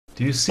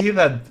Do you see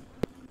that?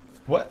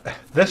 What?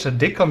 There's a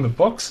dick on the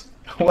box?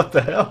 What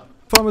the hell?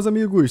 Fala, meus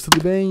amigos,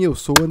 tudo bem? Eu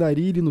sou o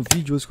Andarilho e no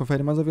vídeo você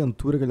confere mais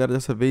aventura, galera.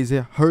 Dessa vez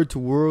é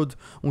Hurtworld,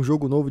 um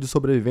jogo novo de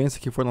sobrevivência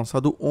que foi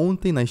lançado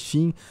ontem na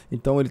Steam.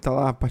 Então ele tá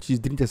lá a partir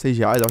de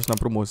R$36, acho, na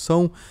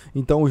promoção.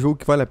 Então um jogo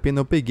que vale a pena,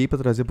 eu peguei pra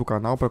trazer pro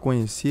canal, pra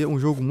conhecer. Um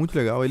jogo muito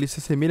legal, ele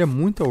se assemelha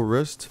muito ao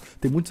Rust.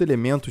 Tem muitos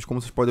elementos,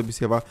 como vocês podem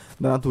observar,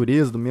 da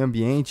natureza, do meio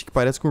ambiente, que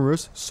parece com o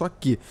Rust. Só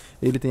que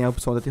ele tem a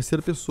opção da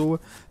terceira pessoa,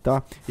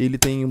 tá? Ele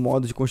tem o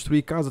modo de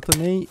construir casa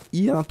também.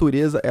 E a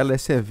natureza, ela é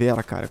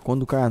severa, cara.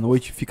 Quando cai a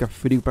noite, fica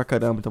frio pra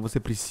caramba, então você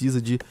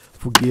precisa de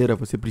fogueira,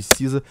 você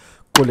precisa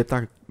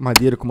coletar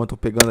madeira, como eu tô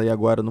pegando aí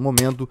agora no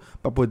momento,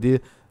 pra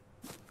poder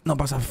não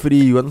passar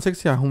frio, a não ser que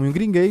você arrume um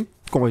gringuei,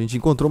 como a gente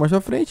encontrou mais pra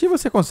frente, e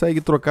você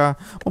consegue trocar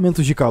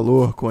momentos de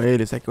calor com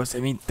ele, se é que você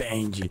me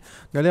entende.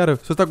 Galera,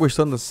 se você tá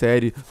gostando da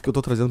série que eu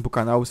tô trazendo pro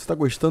canal, se você tá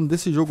gostando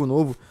desse jogo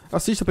novo,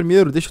 assista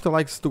primeiro, deixa o teu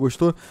like se tu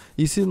gostou,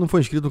 e se não for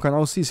inscrito no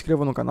canal, se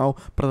inscreva no canal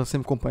pra estar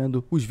sempre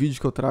acompanhando os vídeos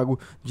que eu trago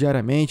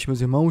diariamente,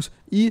 meus irmãos.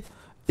 E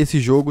esse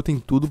jogo tem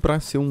tudo pra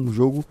ser um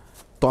jogo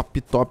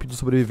top de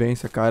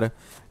sobrevivência, cara.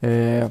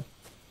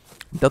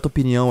 Dá tua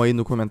opinião aí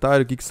no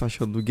comentário, o que você tá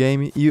achando do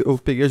game. E eu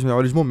peguei os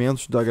melhores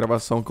momentos da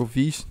gravação que eu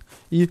fiz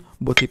e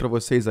botei pra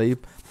vocês aí,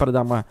 para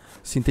dar uma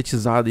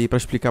sintetizada aí, pra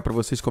explicar pra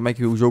vocês como é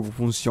que o jogo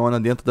funciona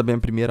dentro da minha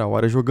primeira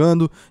hora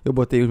jogando. Eu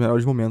botei os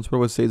melhores momentos pra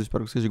vocês, eu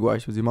espero que vocês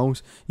gostem, meus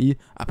irmãos. E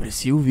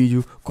apreciem o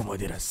vídeo com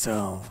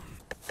moderação.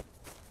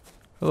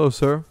 Hello,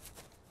 sir.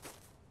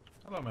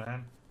 Hello,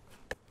 man.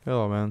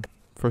 Hello, man.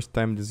 First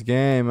time this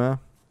game, huh?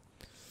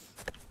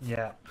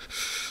 Yeah.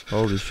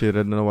 Holy shit,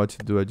 I don't know what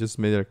to do. I just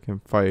made a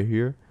campfire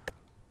here.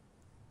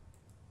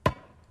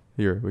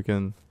 Here, we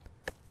can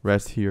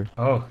rest here.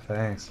 Oh,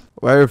 thanks.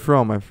 Where are you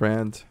from, my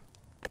friend?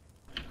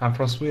 I'm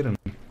from Sweden.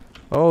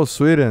 Oh,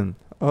 Sweden.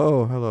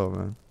 Oh, hello,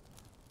 man.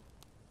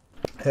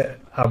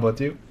 How about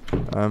you?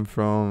 I'm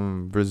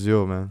from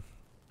Brazil, man.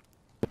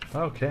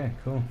 Okay,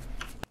 cool.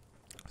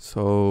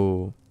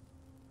 So,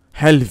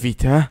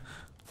 Helvita.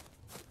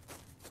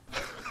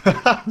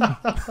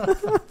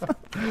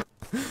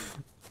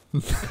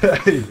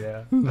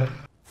 Yeah.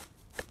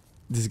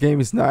 This game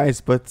is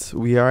nice, but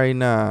we are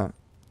in a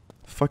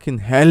fucking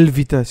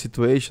Helvita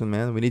situation,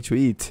 man. We need to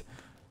eat.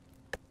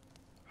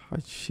 Oh,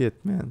 shit,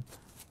 man.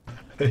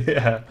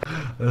 Yeah,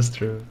 that's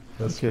true.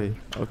 That's Okay,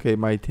 okay,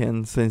 my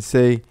 10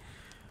 sensei.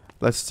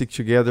 Let's stick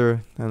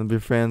together and be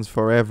friends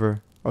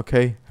forever,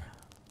 okay?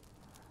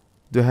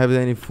 Do you have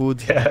any food?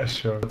 true. Yeah,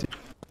 sure.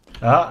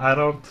 I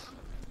don't.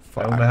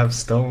 I only Fuck. have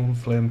stone,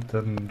 flint,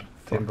 and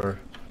timber.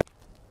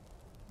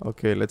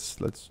 Okay,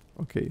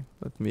 okay,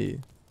 let me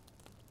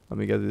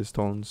get the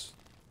stones.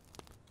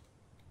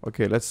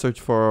 Okay, let's search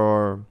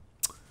for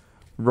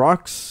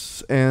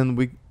rocks, and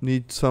we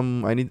need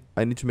some. I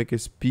need to make a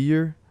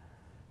spear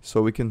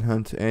so we can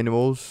hunt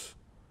animals.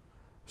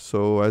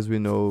 So as we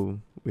know,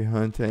 we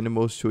hunt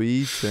animals to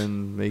eat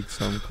and make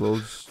some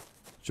clothes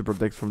to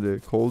protect from the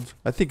cold.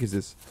 I think it's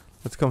this.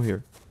 Let's come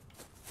here.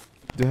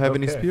 Do you have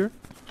any Okay. spear?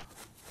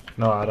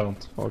 No, I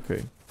don't.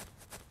 Ok.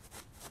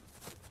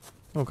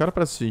 Não, o cara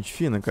parece gente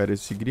fina, cara,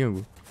 esse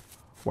gringo.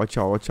 Watch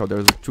out,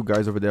 there's two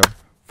guys over there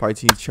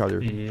fighting each other.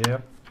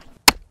 Yep.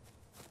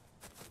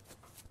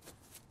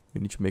 We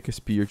need to make a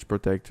spear to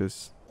protect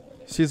us.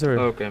 Caesar,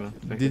 Okay, man.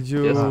 Thank did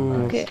you. you Yes.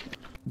 Okay.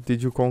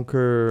 did you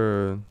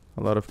conquer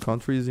a lot of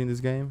countries in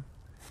this game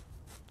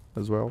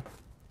as well?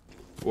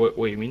 What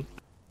you mean?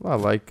 Well,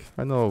 like,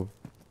 I know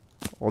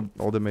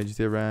all the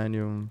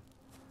Mediterranean,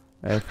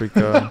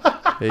 Africa,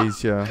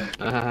 Asia.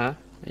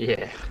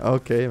 Yeah.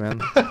 Okay,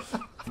 man.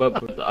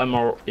 But I'm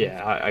all.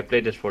 Yeah, I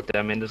played this for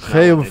 10 minutes now.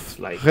 Hail, and it's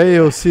like.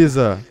 hail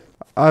Caesar,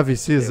 Ave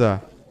Caesar,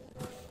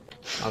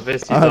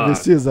 Ave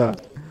Caesar,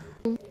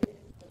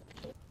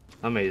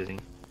 Amazing.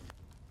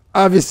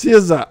 Ave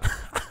Caesar.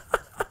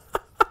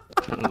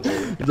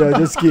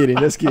 Just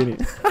kidding.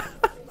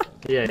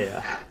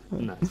 Yeah.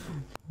 Nice.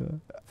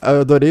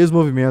 Eu adorei os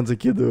movimentos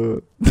aqui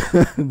do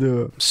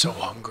do. So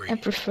hungry. I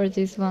prefer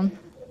this one.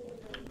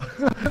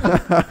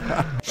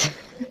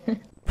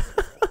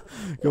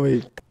 Calma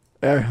aí.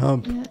 Air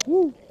hump. Yeah.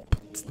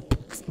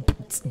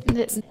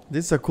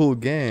 This is a cool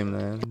game,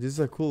 man. This is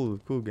a cool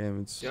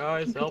game. It's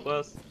Guys, help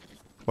us.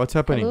 what's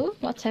happening? Hello?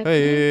 What's happening?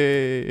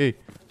 Hey!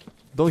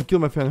 Don't kill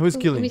my friend. Who is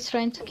Who killing? is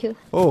trying to kill?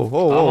 Oh! I'm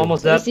Oh!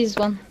 almost There's dead. this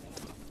one.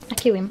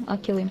 I'll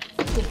kill him.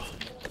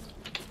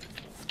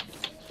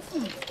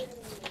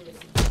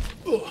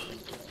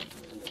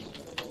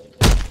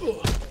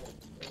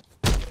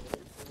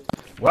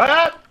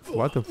 What?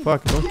 What the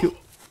fuck? Don't kill.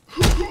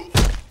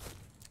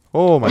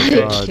 Oh my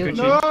god. Kill him.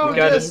 No, We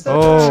got yes, it. that's-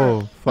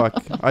 Oh fuck!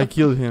 I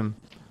killed him.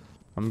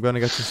 I'm gonna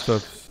get your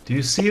stuff. Do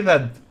you see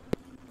that?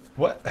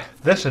 What?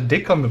 There's a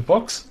dick on the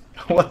box?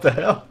 What the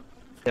hell?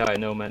 Yeah, I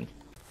know, man.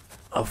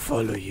 I'll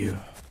follow you,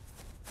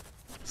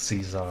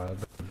 Caesar,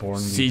 the born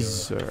leader.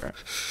 Caesar,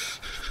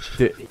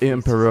 the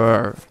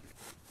Emperor.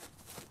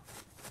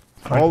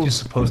 Aren't you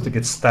supposed to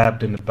get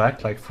stabbed in the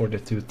back like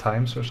 42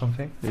 times or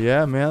something?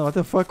 Yeah, man. What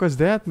the fuck was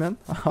that, man?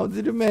 How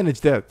did you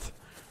manage that?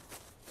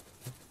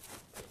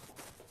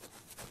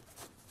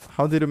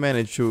 How did you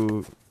manage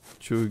to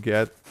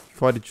get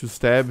 42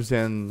 stabs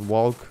and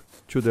walk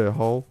to the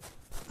hall?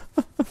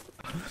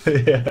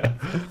 Yeah.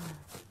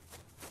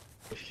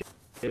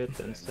 Shit,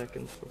 10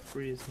 seconds for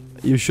freezing.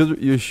 You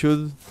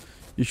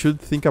should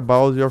think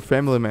about your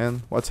family,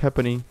 man. What's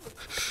happening?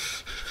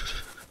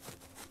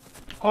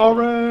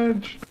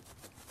 Orange.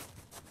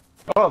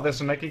 Oh,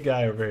 there's a Mackie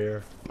guy over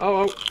here.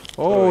 Oh,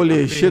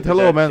 Holy Sorry, shit!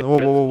 Hello, man. Whoa,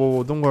 whoa, whoa,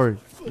 whoa! Don't worry.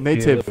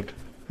 Native. Dude.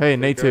 Hey,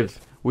 native.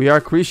 We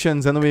are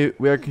Christians and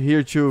we are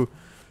here to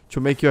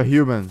make you a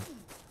human.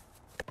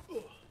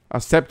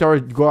 Accept our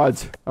God.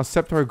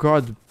 Accept our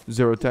God,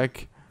 Zero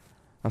Tech.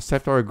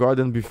 Accept our God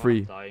and be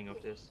free. dying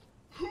of this.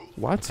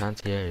 What? Can't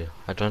hear you.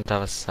 I don't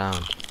have a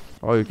sound.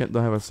 Oh, you don't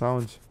have a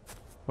sound?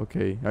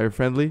 Okay. Are you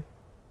friendly?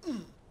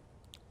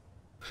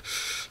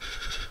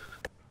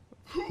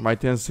 My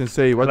ten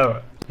sensei, what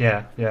Hello.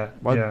 Yeah, yeah,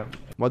 What? yeah.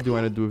 what do you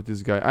wanna do with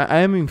this guy? I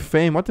am in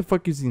fame. What the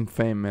fuck is in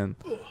fame, man?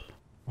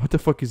 What the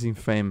fuck is in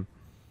fame?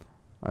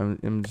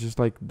 I'm just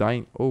like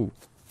dying. Oh,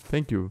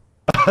 thank you.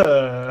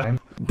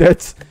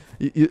 That's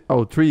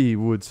oh, 3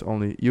 woods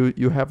only.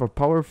 You have a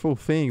powerful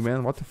thing,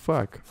 man. What the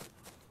fuck?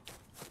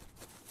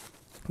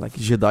 Like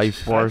Jedi I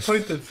Force.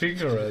 pointed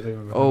finger at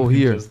him. Oh, He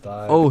here. just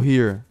died. Oh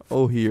here.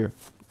 Oh here.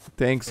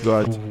 Thanks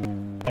God.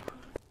 Ooh.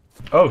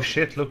 Oh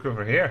shit! Look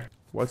over here.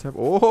 What's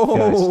happening?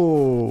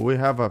 Oh, we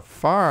have a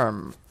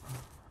farm.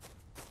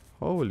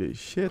 Holy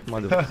shit,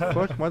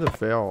 motherfucker,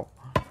 motherfell.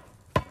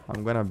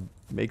 I'm gonna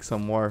make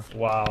some more.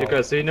 Wow. You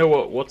guys, do you know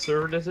what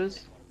server this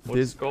is? What's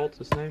This- it called?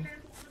 His name?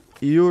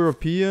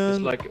 European.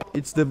 It's like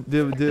It's the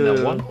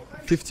that one?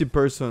 50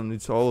 person.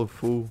 It's all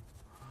full.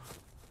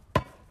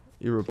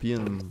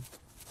 European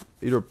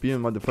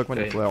motherfucker,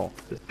 Okay. motherfell.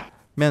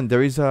 Man,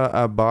 there is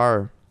a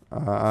bar,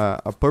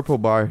 a purple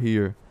bar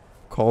here,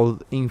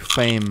 called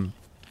Infame.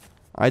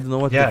 I don't know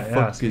what Yeah, the yeah,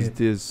 I fuck see is it.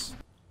 this.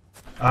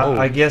 Oh.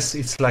 I guess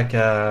it's like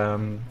a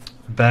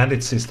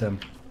bandit system.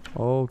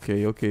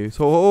 Okay, okay.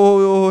 So,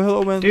 oh,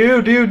 hello, man.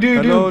 Dude,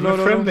 Hello, we're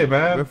friendly,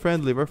 man.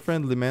 We're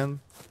friendly, man.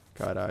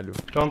 Caralho.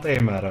 Don't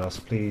aim at us,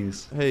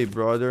 please. Hey,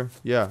 brother.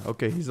 Yeah,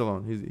 okay, he's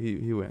alone.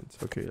 He went.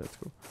 Okay, let's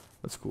go.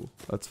 That's cool.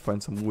 Let's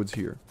find some woods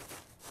here.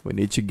 We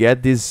need to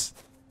get this.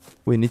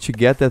 We need to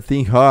get that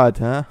thing hot,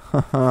 huh?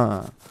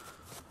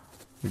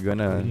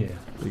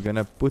 We're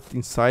gonna put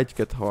inside to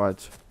get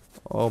hot.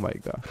 Oh my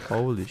god.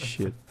 Holy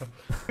shit.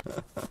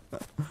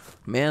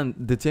 Man,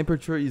 the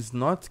temperature is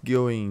not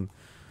going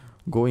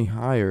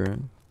higher.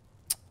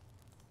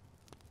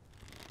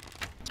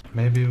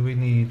 Maybe we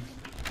need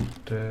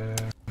the...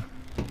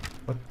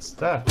 What's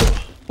that?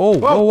 Oh,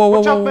 whoa, whoa,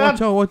 watch out, whoa, man.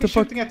 watch out, what the He's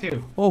fuck? shooting at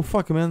you. Oh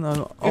fuck, man.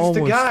 I'm It's almost.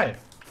 the guy.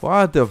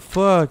 What the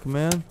fuck,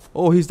 man?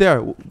 Oh, he's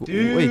there. Wait,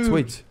 Dude.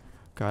 wait.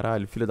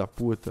 Caralho, filha da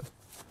puta.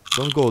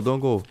 Don't go.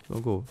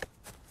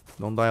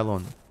 Don't die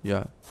alone.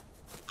 Yeah.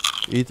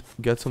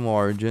 Get some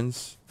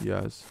origins.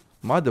 Yes.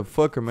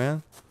 Motherfucker,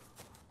 man.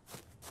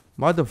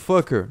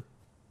 Motherfucker.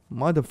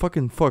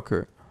 Motherfucking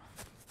fucker.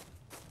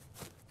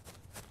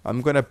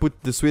 I'm gonna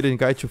put the Sweden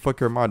guy to fuck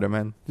your mother,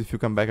 man. If you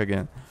come back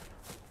again.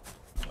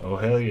 Oh,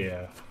 hell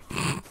yeah.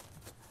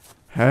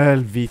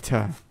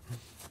 Helvita.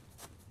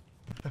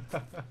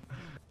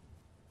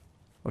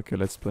 Okay,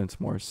 let's plant some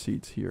more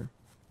seeds here.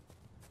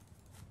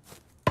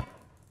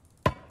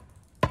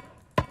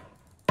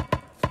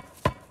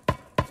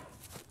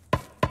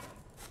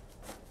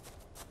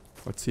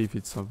 Let's see if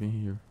it's something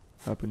here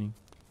happening.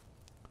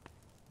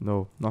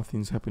 No,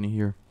 nothing's happening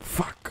here.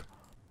 Fuck!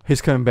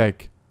 He's coming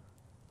back.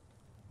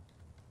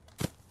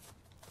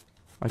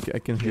 I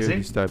can hear Is he?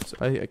 his steps.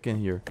 I can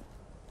hear.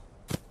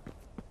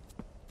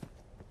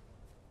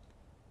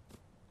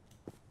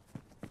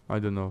 I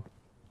don't know.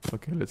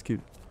 Okay, let's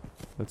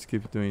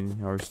keep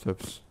doing our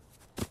steps.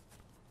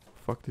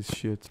 Fuck this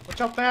shit. Watch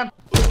out, man.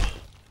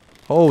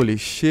 Holy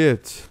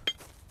shit.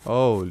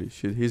 Holy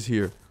shit, he's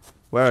here.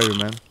 Where are you,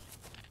 man?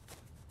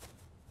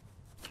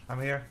 I'm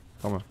here.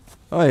 Come on.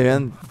 Oh, yeah,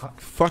 man.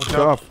 Fuck Watch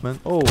out. off, man.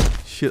 Oh,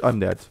 shit, I'm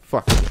dead.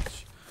 Fuck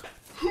that.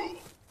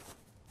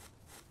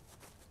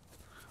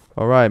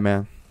 Alright,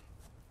 man.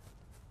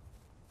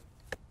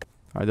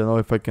 I don't know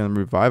if I can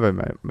revive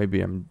him.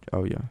 Maybe I'm...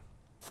 Oh, yeah.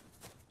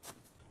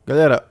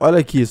 Galera, olha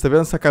aqui. Você tá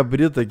vendo essa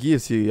cabrita aqui?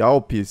 Esse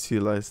alpe, esse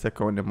é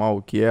qual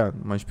animal que é?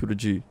 Uma espírito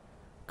de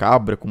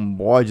cabra com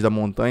bode da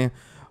montanha.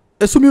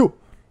 Ele sumiu!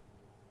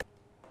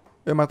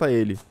 Eu ia matar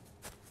ele.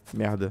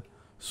 Merda.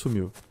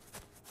 Sumiu.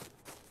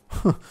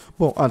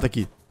 Bom, tá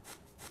aqui.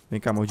 Vem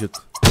cá,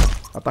 maldito.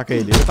 Ataca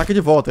ele. Ele ataca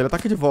de volta.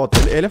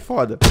 Ele é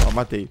foda. Ó,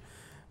 matei.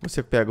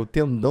 Você pega o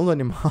tendão do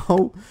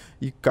animal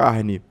e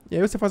carne. E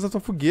aí você faz a sua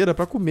fogueira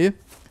pra comer.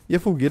 E a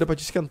fogueira pra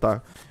te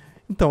esquentar.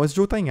 Então, esse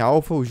jogo tá em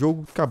alpha. O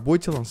jogo acabou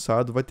de ser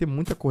lançado. Vai ter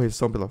muita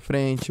correção pela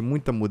frente.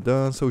 Muita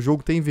mudança. O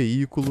jogo tem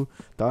veículo,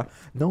 tá?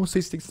 Não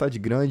sei se tem cidade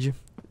grande.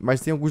 Mas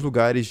tem alguns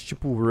lugares,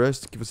 tipo o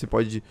Rust, que você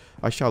pode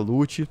achar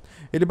loot.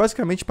 Ele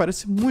basicamente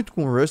parece muito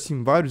com o Rust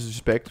em vários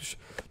aspectos.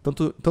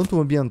 Tanto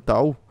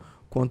ambiental,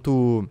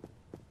 quanto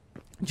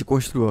de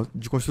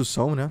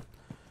construção, né?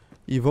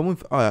 E vamos...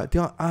 Olha, tem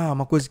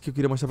uma coisa que eu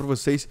queria mostrar pra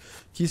vocês.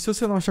 Que se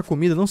você não achar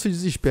comida, não se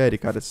desespere,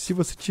 cara. Se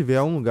você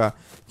tiver um lugar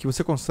que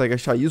você consegue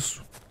achar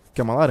isso,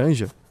 que é uma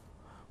laranja,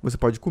 você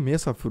pode comer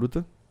essa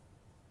fruta.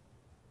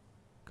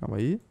 Calma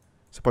aí.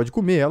 Você pode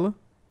comer ela.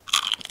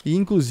 E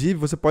inclusive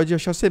você pode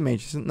achar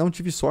semente. Não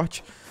tive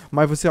sorte,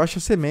 mas você acha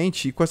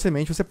semente e com a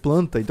semente você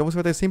planta. Então você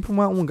vai ter sempre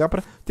um lugar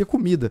pra ter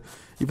comida.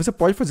 E você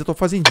pode fazer tua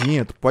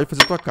fazendinha, tu pode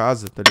fazer tua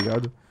casa, tá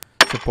ligado?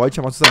 Você pode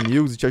chamar seus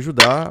amigos e te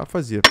ajudar a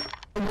fazer.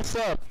 What's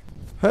up?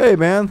 Hey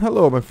man,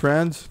 hello my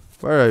friend.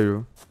 Where are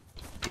you?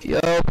 Yo,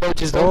 bro,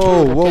 just don't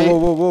Oh, shoot, whoa, okay? whoa,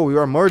 whoa, whoa, you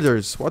are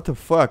murderers. What the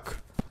fuck?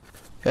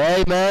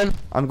 Hey, man,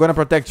 I'm gonna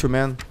protect you,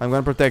 man. I'm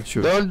gonna protect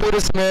you. don't do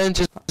this, man.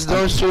 Just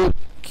don't shoot.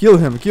 Kill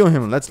him, kill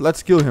him.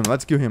 Let's kill him,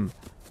 let's kill him.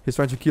 He's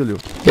trying to kill you.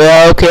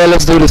 Yeah, okay,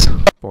 let's do this.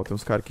 Pô, tem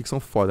uns caras aqui que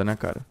são foda, né,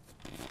 cara?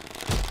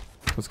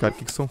 Tem uns caras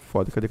aqui que são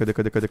foda. Cadê? O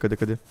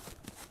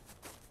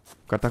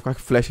cara tá com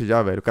arco e flecha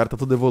já, velho. O cara tá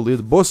todo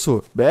evoluído.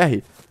 Boço,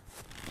 BR.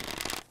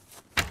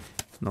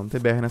 Não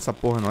tem BR nessa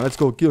porra, não. Let's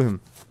go, kill him.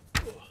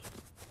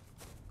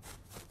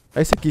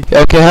 É esse aqui.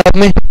 Yeah, okay, help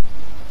me.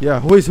 Yeah,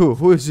 who is who?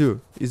 Who is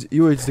you? Is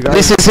you is the guy?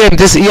 This is him.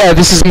 This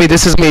is me.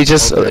 This is me.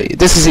 Just Okay.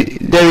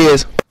 there he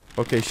is.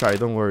 Okay, Shy,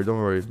 don't worry.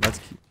 Let's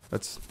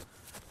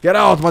get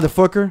out,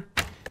 motherfucker.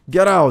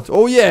 Get out.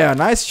 Oh yeah,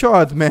 nice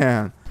shot,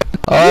 man.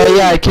 Oh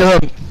yeah, I kill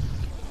him.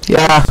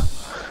 Yeah,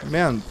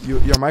 Man,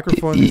 your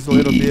microphone is a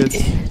little bit.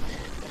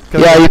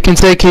 yeah. You can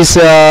take his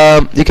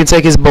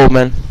bow,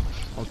 man.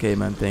 Okay,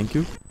 man, thank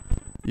you.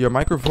 Your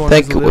microphone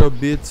Thank is a you.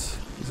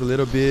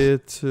 little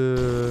bit.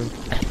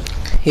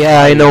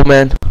 Yeah, I know,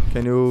 man.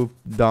 Can you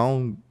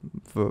down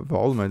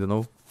volume? I don't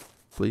know,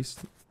 please.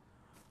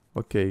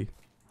 Okay.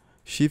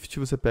 Shift,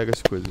 você pega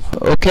as coisas.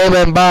 Okay,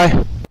 man. Bye.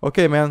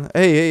 Okay, man.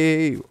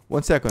 Hey.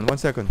 1 second.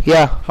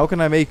 Yeah. How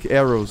can I make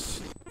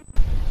arrows?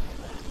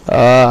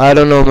 I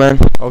don't know, man.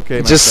 Okay,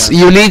 my Just friend.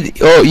 you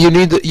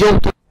need yo.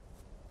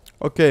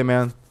 Okay,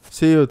 man.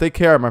 See you. Take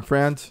care, my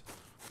friend.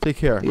 Take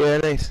care. Yeah,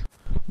 nice.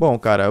 Bom,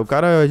 cara, o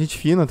cara é gente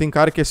fina, tem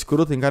cara que é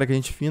escroto, tem cara que é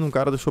gente fina, um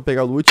cara deixou eu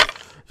pegar loot.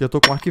 Já tô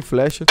com arco e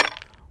flecha.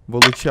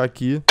 Vou lutear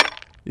aqui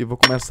e vou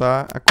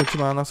começar a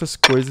continuar nossas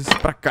coisas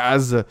pra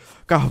casa.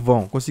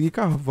 Carvão, consegui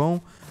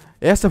carvão.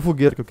 Essa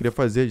fogueira que eu queria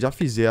fazer, já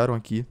fizeram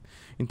aqui.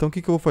 Então o que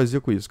eu vou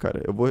fazer com isso,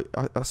 cara? Eu vou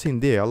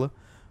acender ela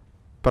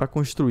pra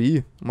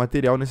construir o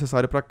material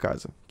necessário pra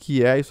casa.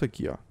 Que é isso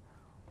aqui, ó.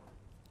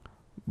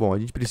 Bom, a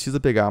gente precisa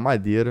pegar a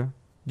madeira,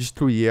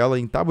 destruir ela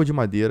em tábua de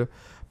madeira,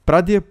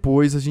 pra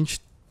depois a gente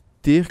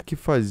ter que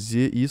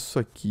fazer isso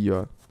aqui,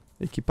 ó.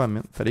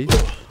 Equipamento, peraí.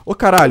 Ô,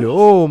 caralho,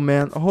 oh,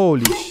 man,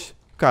 holy sh...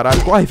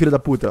 Caralho, corre, filha da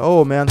puta.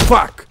 Oh, man,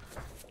 fuck.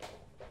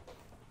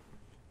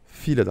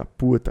 Filha da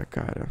puta,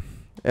 cara.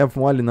 É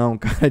mole não,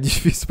 cara, é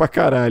difícil pra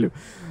caralho.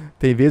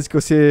 Tem vezes que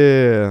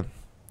você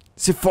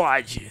se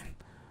fode.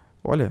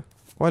 Olha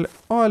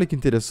que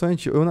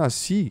interessante. Eu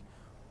nasci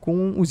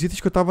com os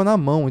itens que eu tava na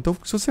mão. Então,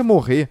 se você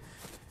morrer,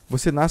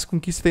 você nasce com o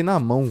que você tem na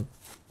mão.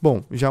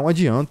 Bom, já é um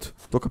adianto.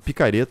 Tô com a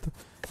picareta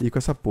e com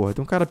essa porra.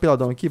 Tem um cara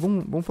peladão aqui,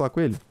 vamos falar com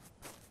ele?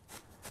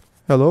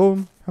 Hello,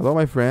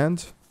 my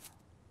friend.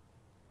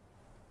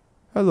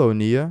 Hello,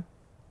 Nia.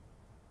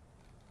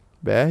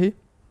 BR.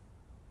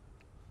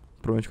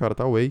 Pra onde o cara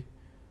tá? Way.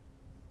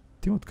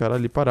 Tem outro cara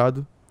ali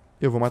parado.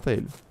 Eu vou matar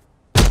ele.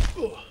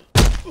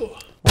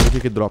 Vamos ver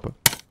o que dropa.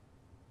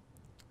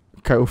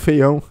 Caiu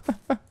feião.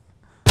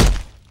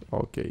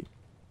 Ok.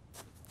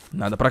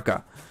 Nada pra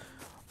cá.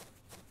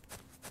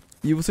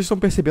 E vocês estão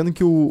percebendo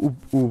que o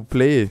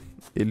player,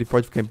 ele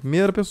pode ficar em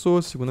primeira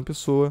pessoa, segunda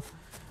pessoa.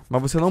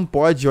 Mas você não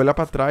pode olhar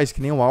pra trás,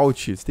 que nem um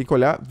alt. Você tem que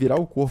olhar, virar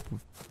o corpo.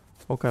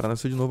 Ó, o cara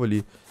nasceu de novo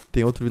ali.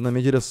 Tem outro vindo na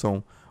minha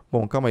direção.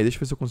 Bom, calma aí, deixa eu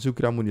ver se eu consigo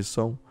criar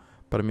munição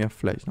para minha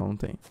flash. Não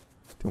tem.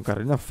 Tem um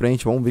cara ali na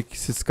frente, vamos ver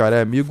se esse cara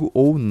é amigo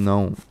ou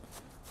não.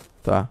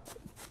 Tá?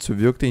 Você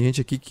viu que tem gente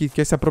aqui que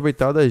quer se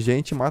aproveitar da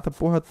gente e mata a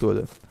porra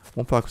toda.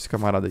 Vamos falar com esse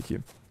camarada aqui.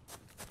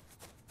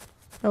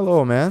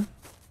 Hello, man.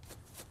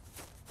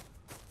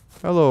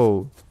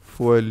 Hello.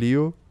 For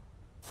you.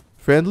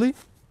 Friendly?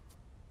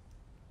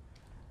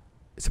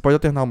 Você pode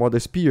alternar o modo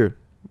Spear.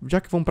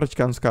 Já que vamos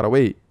praticar nos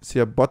caraway,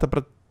 você bota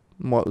para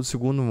o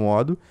segundo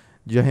modo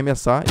de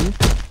arremessar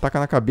e taca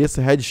na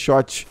cabeça,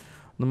 headshot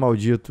no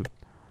maldito.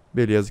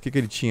 Beleza, o que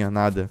ele tinha?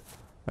 Nada.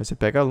 Aí você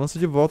pega a lança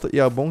de volta e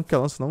é bom que a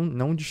lança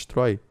não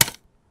destrói.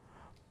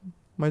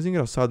 Mas é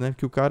engraçado, né?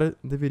 Porque o cara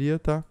deveria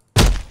ter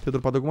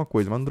dropado alguma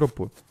coisa, mas não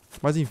dropou.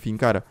 Mas enfim,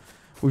 cara.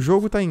 O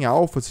jogo tá em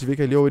alpha, vocês veem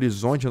que ali é o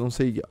horizonte, eu não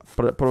sei,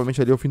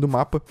 provavelmente ali é o fim do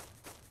mapa.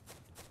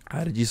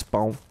 Área de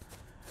spawn.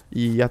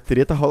 E a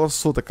treta rola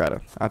solta,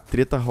 cara. A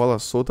treta rola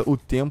solta o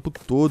tempo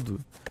todo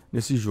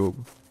nesse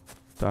jogo.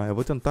 Tá, eu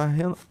vou tentar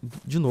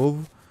de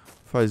novo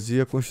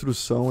fazer a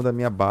construção da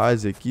minha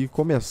base aqui,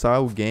 começar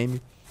o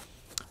game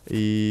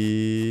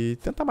e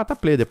tentar matar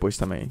play depois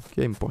também, que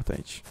é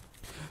importante.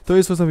 Então é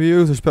isso, meus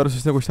amigos. Eu espero que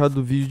vocês tenham gostado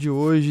do vídeo de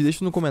hoje.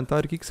 Deixa no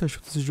comentário o que você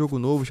achou desse jogo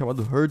novo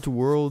chamado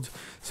Hurtworld.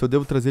 Se eu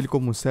devo trazer ele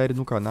como série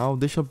no canal.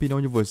 Deixa a opinião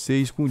de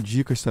vocês, com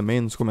dicas também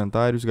nos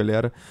comentários,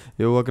 galera.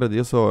 Eu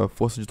agradeço a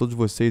força de todos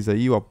vocês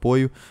aí, o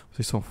apoio.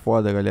 Vocês são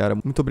foda, galera.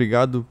 Muito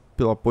obrigado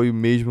pelo apoio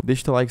mesmo.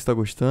 Deixa o like se tá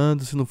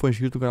gostando. Se não for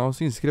inscrito no canal,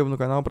 se inscreva no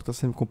canal para estar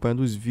sempre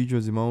acompanhando os vídeos,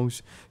 meus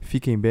irmãos.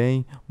 Fiquem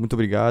bem. Muito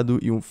obrigado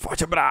e um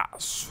forte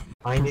abraço.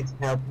 I need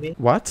to help me.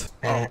 What?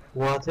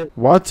 Water.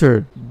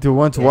 Water? Do you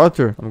want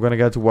water? I'm gonna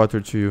get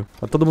water to you.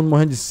 Tá todo mundo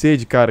morrendo de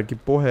sede, cara. Que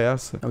porra é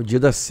essa? É o dia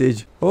da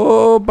sede.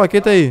 Opa,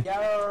 quem tá aí?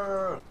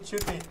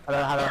 Shoot me.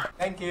 Hello.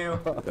 Thank you.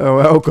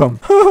 Welcome.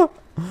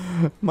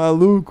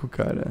 Maluco,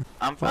 cara.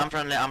 I'm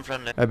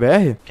friendly. É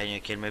BR? Can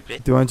you kill me,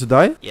 please? Do you want to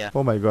die? Yeah.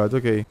 Oh my god,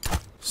 okay.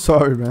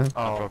 Sorry, man.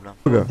 No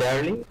problem.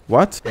 Darling.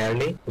 What?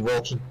 Darling.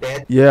 Walking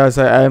Dead. Yes,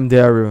 I am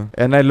Daryl.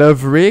 And I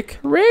love Rick.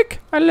 Rick?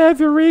 I love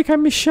you, Rick.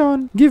 I'm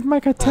Michonne. Give my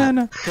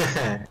katana.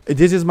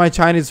 This is my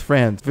Chinese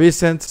friend.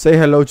 Vincent, say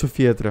hello to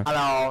Pietra.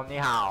 Hello, ni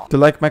hao. Do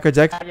you like Michael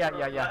Jackson?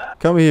 Yeah.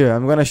 Come here.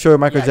 I'm gonna show you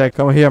Michael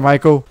Jackson. Come here,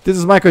 Michael. This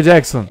is Michael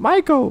Jackson.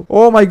 Michael.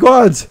 Oh my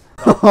god.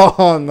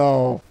 Oh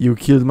no. You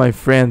killed my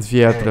friend,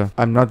 Pietra.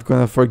 I'm not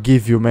gonna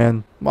forgive you,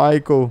 man.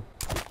 Michael.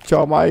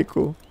 Tchau,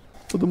 Michael.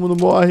 Todo mundo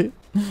morre.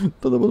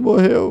 Todo mundo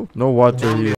morreu. No water here.